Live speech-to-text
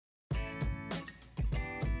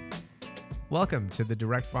Welcome to the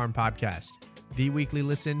Direct Farm Podcast, the weekly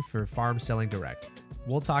listen for farm selling direct.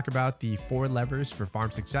 We'll talk about the 4 levers for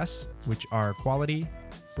farm success, which are quality,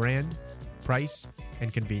 brand, price,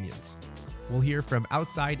 and convenience. We'll hear from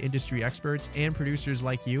outside industry experts and producers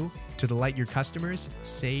like you to delight your customers,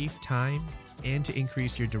 save time, and to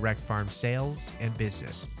increase your direct farm sales and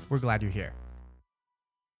business. We're glad you're here.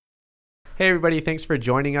 Hey everybody, thanks for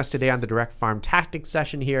joining us today on the Direct Farm Tactics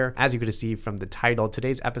session here. As you could see from the title,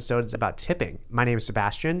 today's episode is about tipping. My name is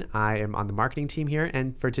Sebastian. I am on the marketing team here,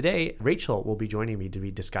 and for today, Rachel will be joining me to be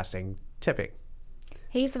discussing tipping.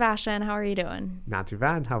 Hey Sebastian, how are you doing? Not too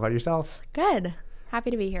bad. How about yourself? Good. Happy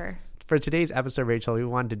to be here. For today's episode, Rachel, we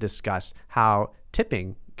wanted to discuss how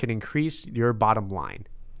tipping can increase your bottom line.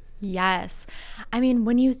 Yes. I mean,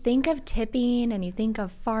 when you think of tipping and you think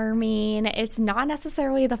of farming, it's not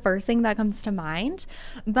necessarily the first thing that comes to mind,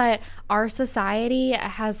 but our society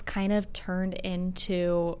has kind of turned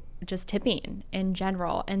into just tipping in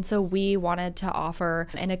general. And so we wanted to offer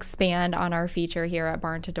and expand on our feature here at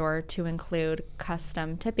Barn to Door to include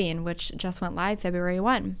custom tipping, which just went live February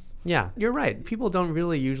 1. Yeah, you're right. People don't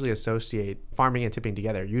really usually associate farming and tipping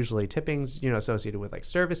together. Usually tipping's, associated with like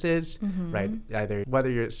services, right? Either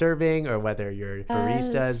whether you're serving or whether you're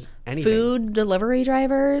baristas, anything. Food delivery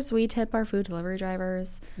drivers. We tip our food delivery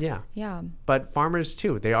drivers. Yeah. Yeah. But farmers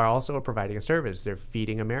too, they are also providing a service. They're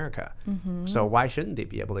feeding America. So why shouldn't they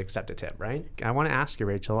be able to accept a tip, right? I want to ask you,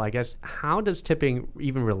 Rachel, I guess, how does tipping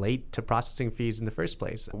even relate to processing fees in the first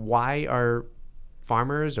place? Why are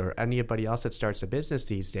farmers or anybody else that starts a business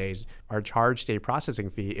these days are charged a processing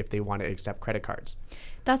fee if they want to accept credit cards?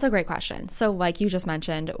 That's a great question. So like you just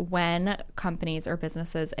mentioned, when companies or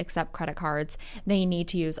businesses accept credit cards, they need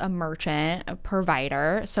to use a merchant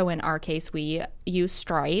provider. So in our case, we use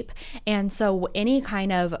Stripe. And so any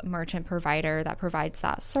kind of merchant provider that provides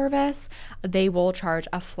that service, they will charge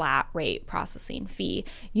a flat rate processing fee.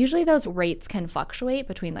 Usually those rates can fluctuate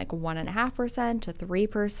between like 1.5% to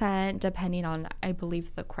 3%, depending on, I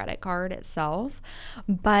believe, the credit card itself.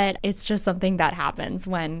 But it's just something that happens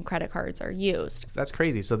when credit cards are used. That's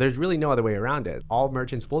crazy. So there's really no other way around it. All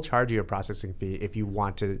merchants will charge you a processing fee if you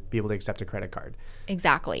want to be able to accept a credit card.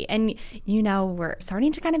 Exactly. And, we're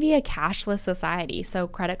starting to kind of be a cashless society. So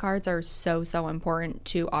credit cards are so important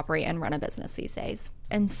to operate and run a business these days.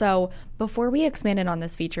 And so before we expanded on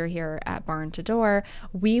this feature here at Barn to Door,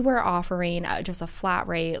 we were offering just a flat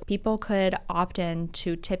rate. People could opt in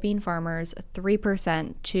to tipping farmers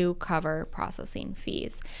 3% to cover processing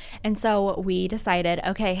fees. And so we decided,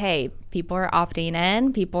 okay, hey, people are opting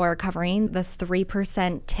in, people are covering this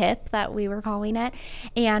 3% tip that we were calling it.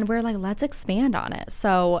 And we're like, let's expand on it.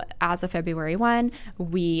 So as of February 1,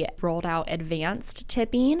 we rolled out advanced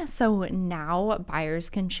tipping. So now buyers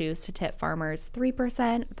can choose to tip farmers 3%,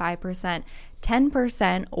 5%,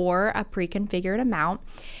 10%, or a pre-configured amount.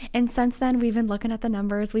 And since then, we've been looking at the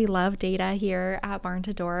numbers. We love data here at Barn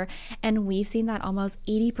to Door, and we've seen that almost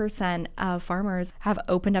 80% of farmers have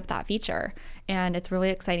opened up that feature. And it's really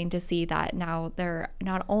exciting to see that now they're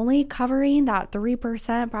not only covering that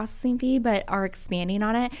 3% processing fee, but are expanding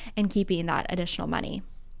on it and keeping that additional money.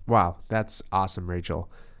 Wow, that's awesome, Rachel.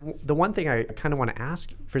 The one thing I kind of want to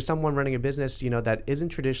ask for someone running a business, that isn't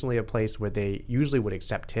traditionally a place where they usually would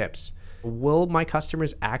accept tips, will my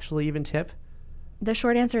customers actually even tip? The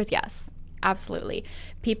short answer is yes, absolutely.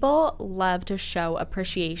 People love to show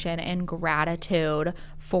appreciation and gratitude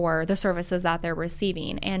for the services that they're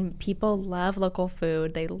receiving. And people love local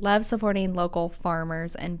food. They love supporting local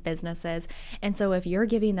farmers and businesses. And so if you're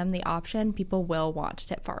giving them the option, people will want to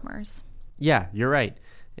tip farmers. Yeah, you're right.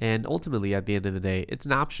 And ultimately, at the end of the day, it's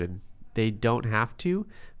an option. They don't have to,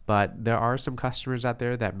 but there are some customers out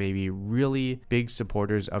there that may be really big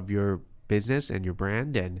supporters of your business and your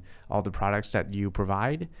brand and all the products that you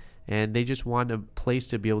provide. And they just want a place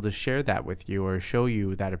to be able to share that with you or show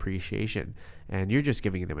you that appreciation. And you're just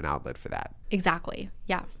giving them an outlet for that. Exactly.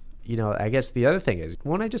 Yeah. I guess the other thing is,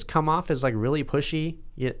 won't I just come off as like really pushy?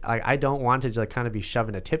 I don't want to kind of be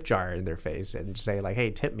shoving a tip jar in their face and say like,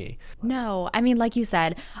 hey, tip me. No, I mean, like you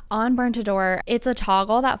said, on Barn to Door, it's a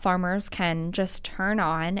toggle that farmers can just turn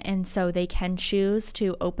on. And so they can choose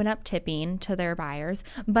to open up tipping to their buyers.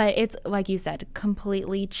 But it's, like you said,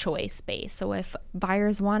 completely choice-based. So if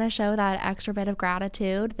buyers want to show that extra bit of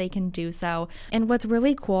gratitude, they can do so. And what's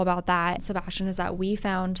really cool about that, Sebastian, is that we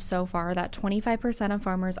found so far that 25% of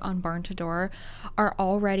farmers on Barn to Door are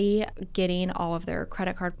already getting all of their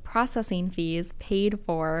credit card processing fees paid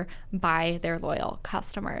for by their loyal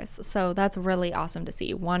customers. So that's really awesome to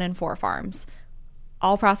see. 1 in 4 farms,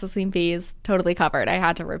 all processing fees totally covered. I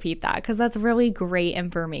had to repeat that because that's really great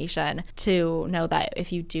information to know that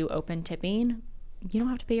if you do open tipping, you don't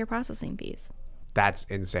have to pay your processing fees. That's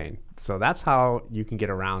insane. So that's how you can get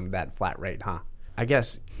around that flat rate, huh? I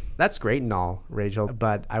guess that's great and all, Rachel,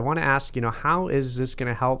 but I want to ask, how is this going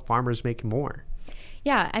to help farmers make more?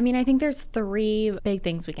 Yeah, I think there's 3 big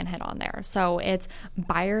things we can hit on there. So it's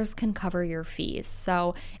buyers can cover your fees.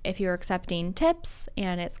 So if you're accepting tips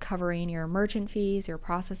and it's covering your merchant fees, your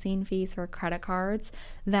processing fees for credit cards,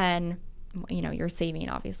 then you're saving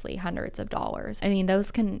obviously hundreds of dollars.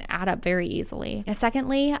 Those can add up very easily.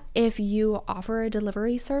 Secondly, if you offer a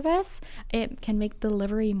delivery service, it can make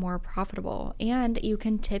delivery more profitable, and you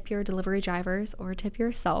can tip your delivery drivers or tip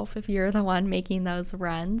yourself if you're the one making those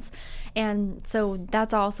runs. And so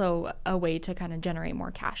that's also a way to kind of generate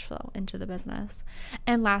more cash flow into the business.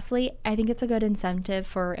 And lastly, I think it's a good incentive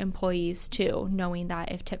for employees too, knowing that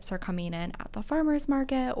if tips are coming in at the farmer's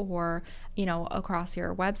market or across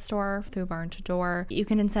your web store through Barn to Door, you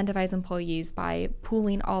can incentivize employees by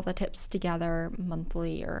pooling all the tips together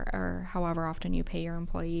monthly or however often you pay your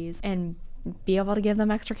employees and be able to give them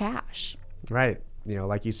extra cash. Right.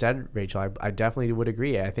 Like you said, Rachel, I definitely would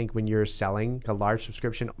agree. I think when you're selling a large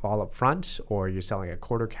subscription all up front, or you're selling a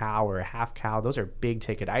quarter cow or a half cow, those are big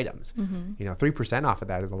ticket items. 3% off of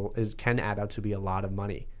that can add up to be a lot of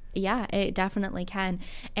money. Yeah, it definitely can.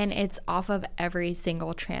 And it's off of every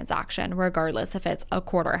single transaction, regardless if it's a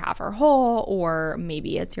quarter, half, or whole, or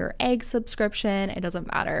maybe it's your egg subscription. It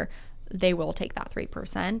doesn't matter. They will take that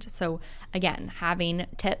 3%. So again, having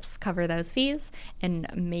tips cover those fees, and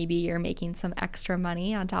maybe you're making some extra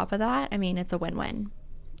money on top of that. It's a win-win.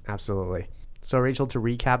 Absolutely. So Rachel, to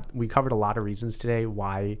recap, we covered a lot of reasons today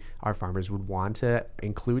why our farmers would want to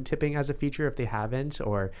include tipping as a feature if they haven't,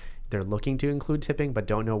 or they're looking to include tipping but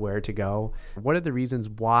don't know where to go. What are the reasons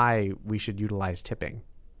why we should utilize tipping?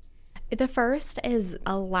 The first is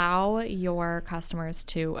allow your customers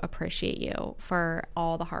to appreciate you for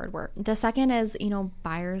all the hard work. The second is,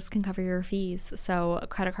 buyers can cover your fees. So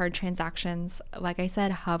credit card transactions, like I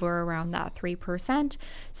said, hover around that 3%.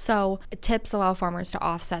 So tips allow farmers to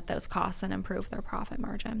offset those costs and improve their profit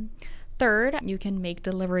margin. Third, you can make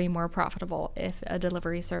delivery more profitable if a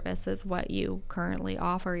delivery service is what you currently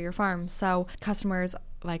offer your farm. So customers,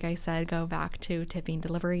 like I said, go back to tipping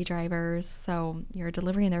delivery drivers. So you're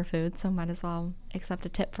delivering their food, so might as well accept a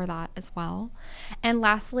tip for that as well. And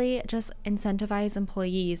lastly, just incentivize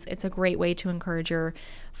employees. It's a great way to encourage your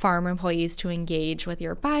farm employees to engage with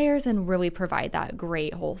your buyers and really provide that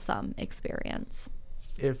great, wholesome experience.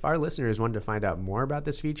 If our listeners wanted to find out more about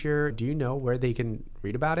this feature, do you know where they can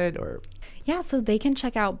read about it? Yeah, so they can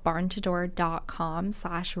check out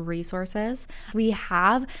barntodoor.com/resources. We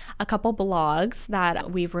have a couple blogs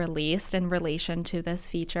that we've released in relation to this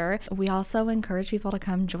feature. We also encourage people to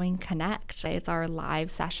come join Connect. It's our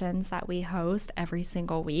live sessions that we host every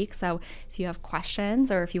single week. So if you have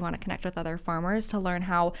questions or if you want to connect with other farmers to learn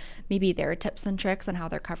how maybe their tips and tricks and how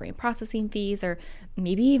they're covering processing fees, or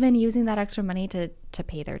maybe even using that extra money to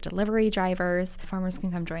pay their delivery drivers, farmers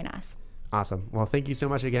can come join us. Awesome. Well, thank you so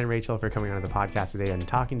much again, Rachel, for coming on the podcast today and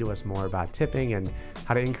talking to us more about tipping and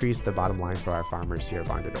how to increase the bottom line for our farmers here at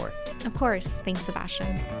Barn to Door. Of course. Thanks,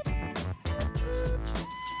 Sebastian.